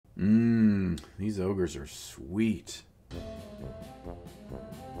these ogres are sweet.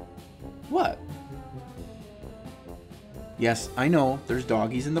 What? Yes, I know, there's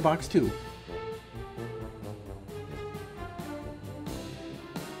doggies in the box too.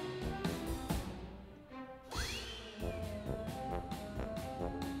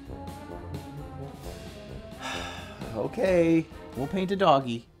 Okay, we'll paint a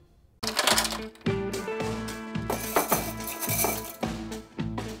doggy.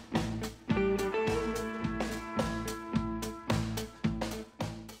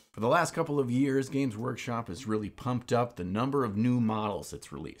 For the last couple of years, Games Workshop has really pumped up the number of new models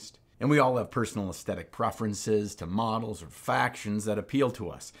it's released. And we all have personal aesthetic preferences to models or factions that appeal to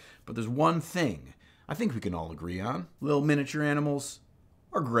us. But there's one thing I think we can all agree on. Little miniature animals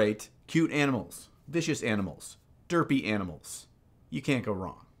are great. Cute animals, vicious animals, derpy animals. You can't go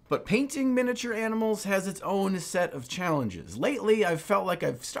wrong. But painting miniature animals has its own set of challenges. Lately, I've felt like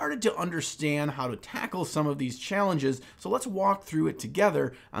I've started to understand how to tackle some of these challenges, so let's walk through it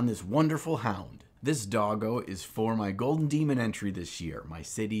together on this wonderful hound. This doggo is for my Golden Demon entry this year, my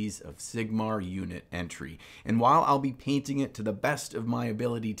Cities of Sigmar unit entry. And while I'll be painting it to the best of my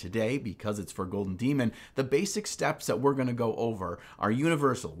ability today, because it's for Golden Demon, the basic steps that we're gonna go over are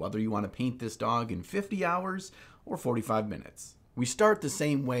universal, whether you wanna paint this dog in 50 hours or 45 minutes. We start the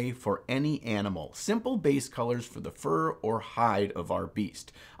same way for any animal. Simple base colors for the fur or hide of our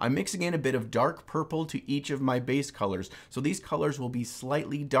beast. I'm mixing in a bit of dark purple to each of my base colors, so these colors will be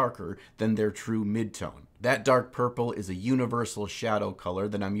slightly darker than their true midtone. That dark purple is a universal shadow color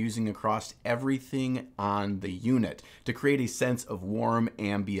that I'm using across everything on the unit to create a sense of warm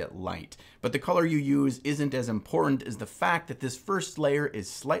ambient light. But the color you use isn't as important as the fact that this first layer is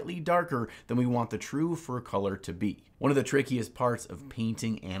slightly darker than we want the true fur color to be. One of the trickiest parts of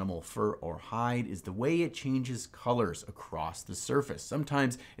painting animal fur or hide is the way it changes colors across the surface.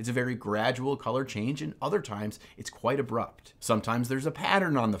 Sometimes it's a very gradual color change, and other times it's quite abrupt. Sometimes there's a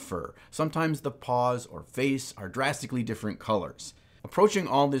pattern on the fur. Sometimes the paws or face are drastically different colors. Approaching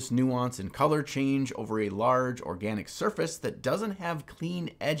all this nuance and color change over a large organic surface that doesn't have clean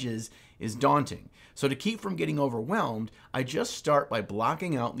edges is daunting. So to keep from getting overwhelmed, I just start by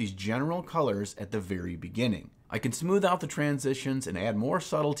blocking out these general colors at the very beginning. I can smooth out the transitions and add more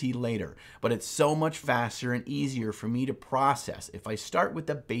subtlety later, but it's so much faster and easier for me to process if I start with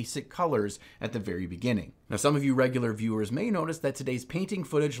the basic colors at the very beginning. Now, some of you regular viewers may notice that today's painting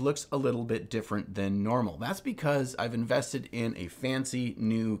footage looks a little bit different than normal. That's because I've invested in a fancy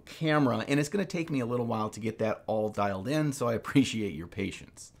new camera, and it's going to take me a little while to get that all dialed in, so I appreciate your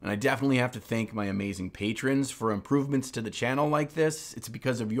patience. And I definitely have to thank my amazing patrons for improvements to the channel like this. It's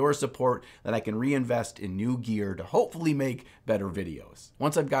because of your support that I can reinvest in new gear to hopefully make better videos.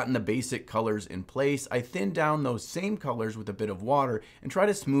 Once I've gotten the basic colors in place, I thin down those same colors with a bit of water and try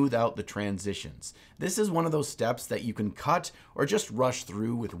to smooth out the transitions. This is one of those steps that you can cut or just rush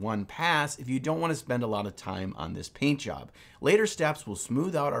through with one pass if you don't want to spend a lot of time on this paint job. Later steps will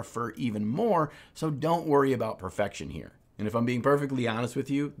smooth out our fur even more, so don't worry about perfection here. And if I'm being perfectly honest with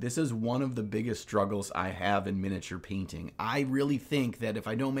you, this is one of the biggest struggles I have in miniature painting. I really think that if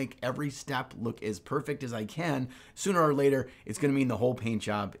I don't make every step look as perfect as I can, sooner or later, it's going to mean the whole paint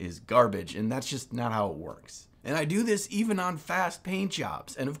job is garbage, and that's just not how it works. And I do this even on fast paint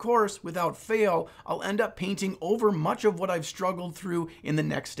jobs. And of course, without fail, I'll end up painting over much of what I've struggled through in the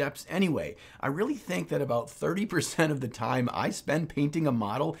next steps anyway. I really think that about 30% of the time I spend painting a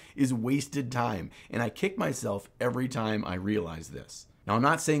model is wasted time, and I kick myself every time I realize this. Now, I'm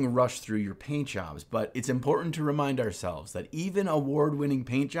not saying rush through your paint jobs, but it's important to remind ourselves that even award-winning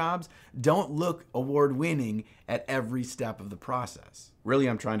paint jobs don't look award-winning at every step of the process. Really,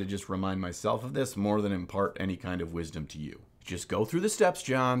 I'm trying to just remind myself of this more than impart any kind of wisdom to you. Just go through the steps,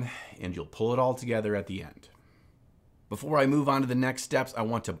 John, and you'll pull it all together at the end. Before I move on to the next steps, I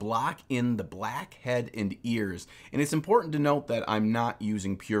want to block in the black head and ears. And it's important to note that I'm not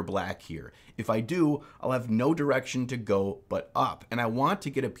using pure black here. If I do, I'll have no direction to go but up. And I want to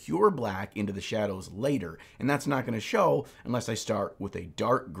get a pure black into the shadows later. And that's not going to show unless I start with a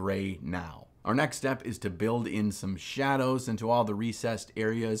dark gray now. Our next step is to build in some shadows into all the recessed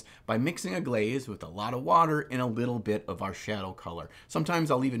areas by mixing a glaze with a lot of water and a little bit of our shadow color.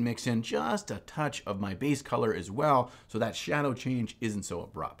 Sometimes I'll even mix in just a touch of my base color as well, so that shadow change isn't so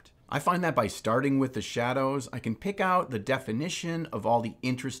abrupt. I find that by starting with the shadows, I can pick out the definition of all the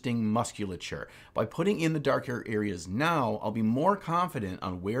interesting musculature. By putting in the darker areas now, I'll be more confident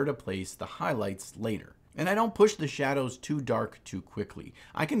on where to place the highlights later. And I don't push the shadows too dark too quickly.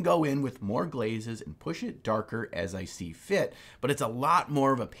 I can go in with more glazes and push it darker as I see fit, but it's a lot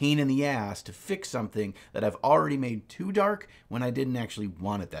more of a pain in the ass to fix something that I've already made too dark when I didn't actually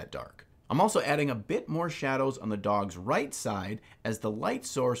want it that dark. I'm also adding a bit more shadows on the dog's right side, as the light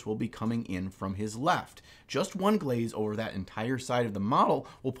source will be coming in from his left. Just one glaze over that entire side of the model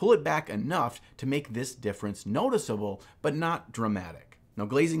will pull it back enough to make this difference noticeable, but not dramatic. Now,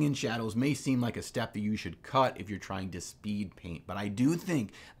 glazing in shadows may seem like a step that you should cut if you're trying to speed paint, but I do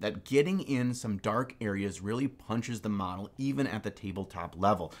think that getting in some dark areas really punches the model even at the tabletop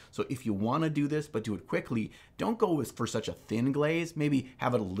level. So if you want to do this but do it quickly, don't go for such a thin glaze. Maybe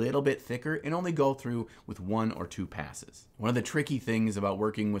have it a little bit thicker and only go through with 1 or 2 passes. One of the tricky things about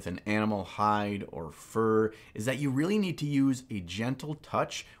working with an animal hide or fur is that you really need to use a gentle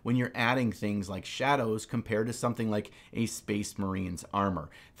touch when you're adding things like shadows compared to something like a Space Marine's armor.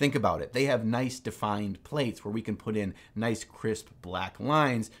 Think about it. They have nice defined plates where we can put in nice crisp black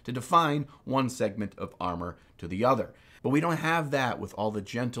lines to define one segment of armor to the other. But we don't have that with all the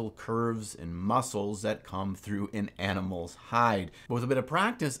gentle curves and muscles that come through an animal's hide. But with a bit of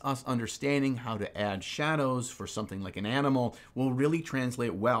practice, us understanding how to add shadows for something like an animal will really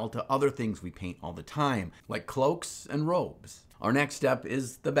translate well to other things we paint all the time, like cloaks and robes. Our next step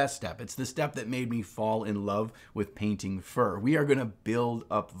is the best step. It's the step that made me fall in love with painting fur. We are going to build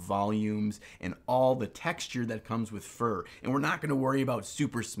up volumes and all the texture that comes with fur. And we're not going to worry about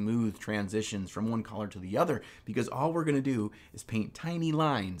super smooth transitions from one color to the other, because all we're going to do is paint tiny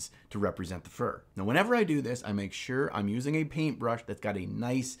lines to represent the fur. Now, whenever I do this, I make sure I'm using a paintbrush that's got a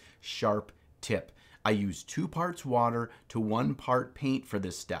nice sharp tip. I use 2 parts water to 1 part paint for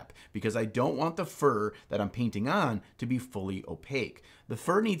this step because I don't want the fur that I'm painting on to be fully opaque. The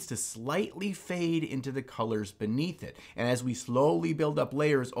fur needs to slightly fade into the colors beneath it. And as we slowly build up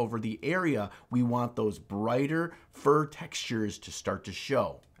layers over the area, we want those brighter fur textures to start to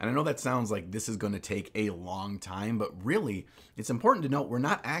show. And I know that sounds like this is going to take a long time, but really, it's important to note we're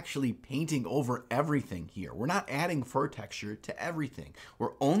not actually painting over everything here. We're not adding fur texture to everything.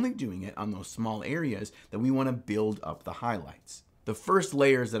 We're only doing it on those small areas that we want to build up the highlights. The first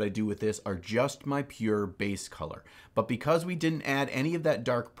layers that I do with this are just my pure base color, but because we didn't add any of that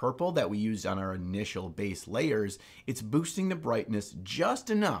dark purple that we used on our initial base layers, it's boosting the brightness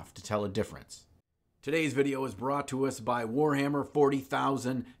just enough to tell a difference. Today's video is brought to us by Warhammer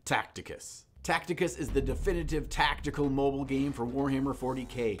 40,000 Tacticus. Tacticus is the definitive tactical mobile game for Warhammer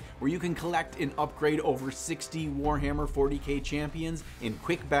 40k, where you can collect and upgrade over 60 Warhammer 40k champions in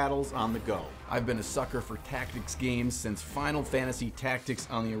quick battles on the go. I've been a sucker for tactics games since Final Fantasy Tactics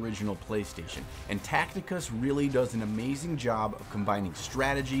on the original PlayStation, and Tacticus really does an amazing job of combining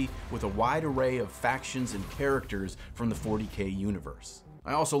strategy with a wide array of factions and characters from the 40k universe.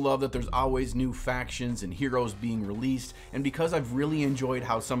 I also love that there's always new factions and heroes being released, and because I've really enjoyed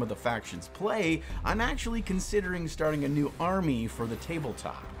how some of the factions play, I'm actually considering starting a new army for the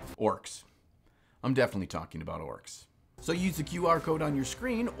tabletop. Orcs. I'm definitely talking about orcs. So use the QR code on your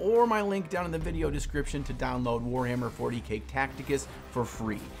screen or my link down in the video description to download Warhammer 40k Tacticus for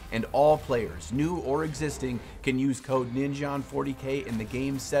free. And all players, new or existing, can use code Ninja on 40k in the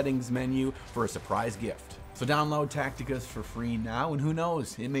game settings menu for a surprise gift. So download Tacticus for free now, and who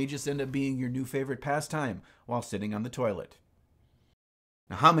knows, it may just end up being your new favorite pastime while sitting on the toilet.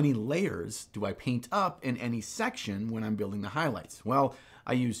 Now, how many layers do I paint up in any section when I'm building the highlights? Well,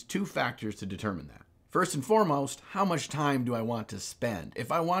 I use 2 factors to determine that. First and foremost, how much time do I want to spend?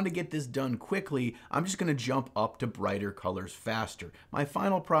 If I want to get this done quickly, I'm just going to jump up to brighter colors faster. My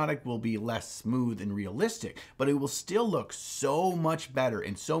final product will be less smooth and realistic, but it will still look so much better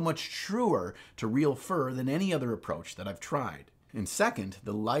and so much truer to real fur than any other approach that I've tried. And second,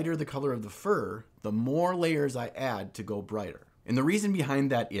 the lighter the color of the fur, the more layers I add to go brighter. And the reason behind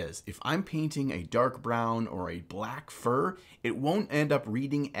that is, if I'm painting a dark brown or a black fur, it won't end up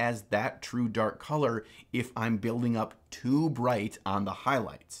reading as that true dark color if I'm building up too bright on the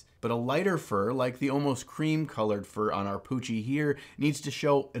highlights. But a lighter fur, like the almost cream colored fur on our Poochie here, needs to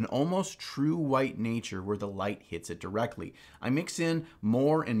show an almost true white nature where the light hits it directly. I mix in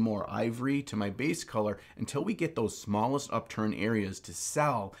more and more ivory to my base color until we get those smallest upturn areas to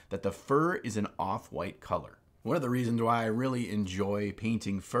sell that the fur is an off-white color. One of the reasons why I really enjoy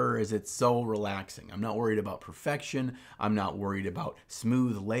painting fur is it's so relaxing. I'm not worried about perfection. I'm not worried about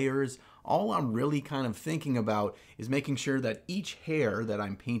smooth layers. All I'm really kind of thinking about is making sure that each hair that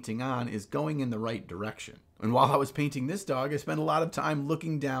I'm painting on is going in the right direction. And while I was painting this dog, I spent a lot of time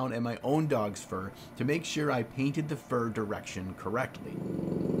looking down at my own dog's fur to make sure I painted the fur direction correctly.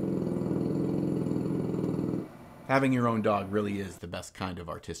 Having your own dog really is the best kind of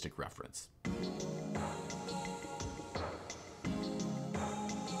artistic reference.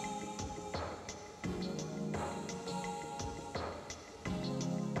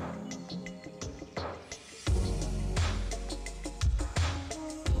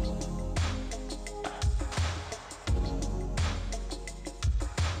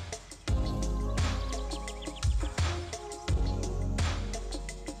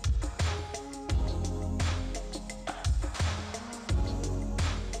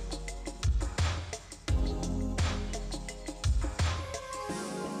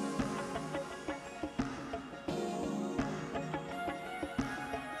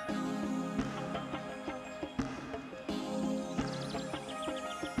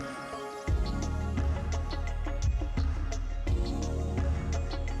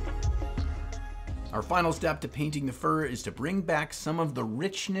 Our final step to painting the fur is to bring back some of the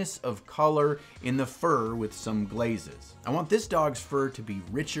richness of color in the fur with some glazes. I want this dog's fur to be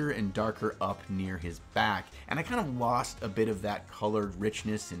richer and darker up near his back, and I kind of lost a bit of that colored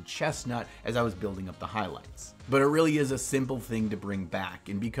richness in chestnut as I was building up the highlights. But it really is a simple thing to bring back,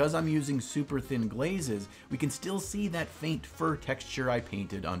 and because I'm using super thin glazes, we can still see that faint fur texture I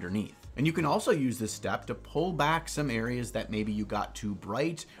painted underneath. And you can also use this step to pull back some areas that maybe you got too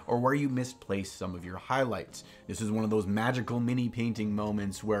bright or where you misplaced some of your highlights. This is one of those magical mini painting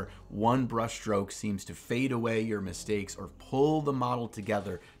moments where one brushstroke seems to fade away your mistakes or pull the model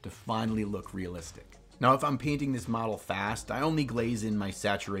together to finally look realistic. Now, if I'm painting this model fast, I only glaze in my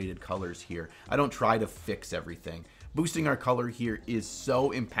saturated colors here. I don't try to fix everything. Boosting our color here is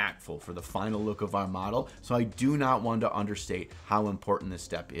so impactful for the final look of our model, so I do not want to understate how important this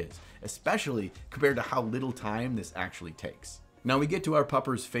step is, especially compared to how little time this actually takes. Now we get to our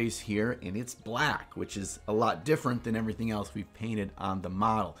pupper's face here, and it's black, which is a lot different than everything else we've painted on the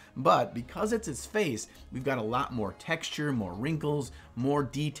model. But because it's its face, we've got a lot more texture, more wrinkles, more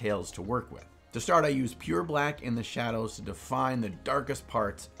details to work with. To start, I use pure black in the shadows to define the darkest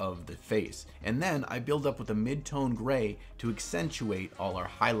parts of the face, and then I build up with a mid-tone gray to accentuate all our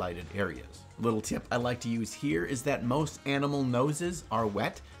highlighted areas. A little tip I like to use here is that most animal noses are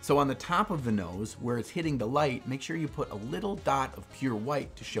wet, so on the top of the nose, where it's hitting the light, make sure you put a little dot of pure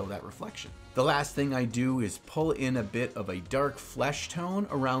white to show that reflection. The last thing I do is pull in a bit of a dark flesh tone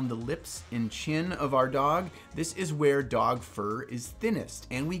around the lips and chin of our dog. This is where dog fur is thinnest,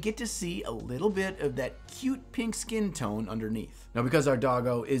 and we get to see a little bit of that cute pink skin tone underneath. Now, because our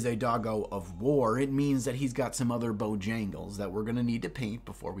doggo is a doggo of war, it means that he's got some other bojangles that we're gonna need to paint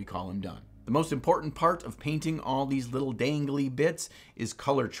before we call him done. The most important part of painting all these little dangly bits is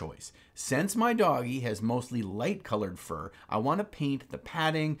color choice. Since my doggy has mostly light colored fur, I want to paint the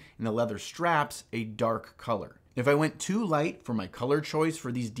padding and the leather straps a dark color. If I went too light for my color choice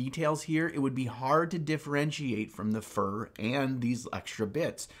for these details here, it would be hard to differentiate from the fur and these extra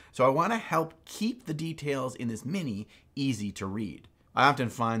bits. So I want to help keep the details in this mini easy to read. I often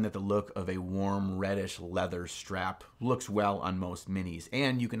find that the look of a warm reddish leather strap looks well on most minis,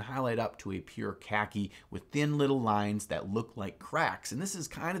 and you can highlight up to a pure khaki with thin little lines that look like cracks, and this is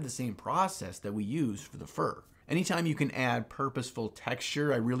kind of the same process that we use for the fur. Anytime you can add purposeful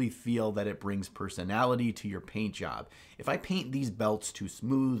texture, I really feel that it brings personality to your paint job. If I paint these belts too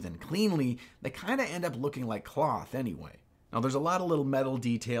smooth and cleanly, they kind of end up looking like cloth anyway. Now there's a lot of little metal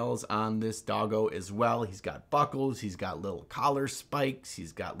details on this doggo as well. He's got buckles, he's got little collar spikes,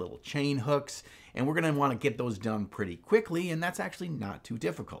 he's got little chain hooks, and we're gonna wanna get those done pretty quickly, and that's actually not too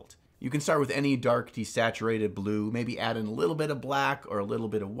difficult. You can start with any dark desaturated blue, maybe add in a little bit of black or a little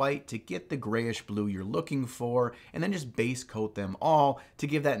bit of white to get the grayish blue you're looking for, and then just base coat them all to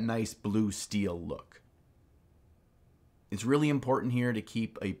give that nice blue steel look. It's really important here to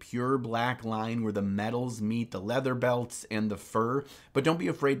keep a pure black line where the metals meet the leather belts and the fur, but don't be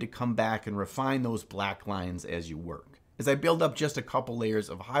afraid to come back and refine those black lines as you work. As I build up just a couple layers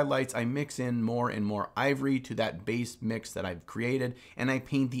of highlights, I mix in more and more ivory to that base mix that I've created, and I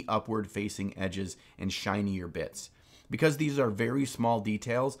paint the upward facing edges and shinier bits. Because these are very small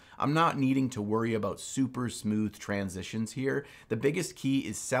details, I'm not needing to worry about super smooth transitions here. The biggest key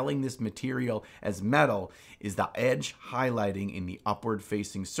is selling this material as metal is the edge highlighting in the upward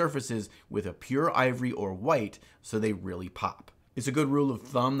facing surfaces with a pure ivory or white so they really pop. It's a good rule of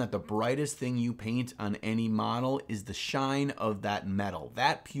thumb that the brightest thing you paint on any model is the shine of that metal.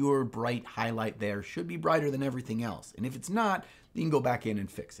 That pure bright highlight there should be brighter than everything else. And if it's not, you can go back in and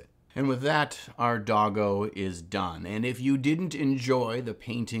fix it. And with that, our doggo is done. And if you didn't enjoy the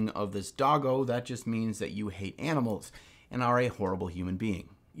painting of this doggo, that just means that you hate animals and are a horrible human being.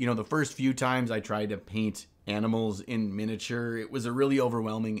 You know, the first few times I tried to paint animals in miniature, it was a really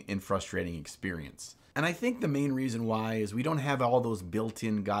overwhelming and frustrating experience. And I think the main reason why is we don't have all those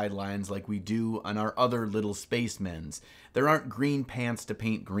built-in guidelines like we do on our other little spacemens. There aren't green pants to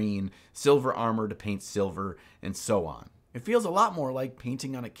paint green, silver armor to paint silver, and so on. It feels a lot more like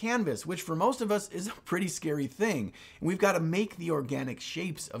painting on a canvas, which for most of us is a pretty scary thing. And we've got to make the organic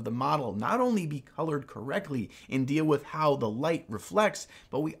shapes of the model not only be colored correctly and deal with how the light reflects,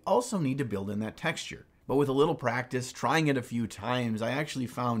 but we also need to build in that texture. But with a little practice, trying it a few times, I actually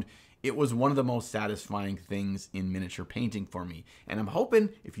found it was one of the most satisfying things in miniature painting for me. And I'm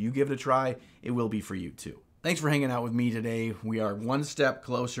hoping if you give it a try, it will be for you too. Thanks for hanging out with me today. We are one step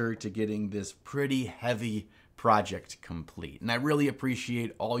closer to getting this pretty heavy project complete. And I really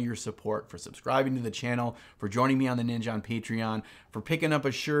appreciate all your support for subscribing to the channel, for joining me on the Ninja on Patreon, for picking up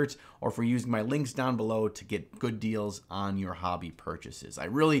a shirt, or for using my links down below to get good deals on your hobby purchases. I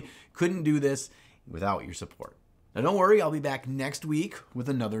really couldn't do this without your support. Now don't worry, I'll be back next week with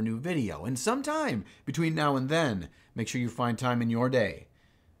another new video. And sometime between now and then, make sure you find time in your day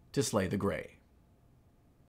to slay the gray.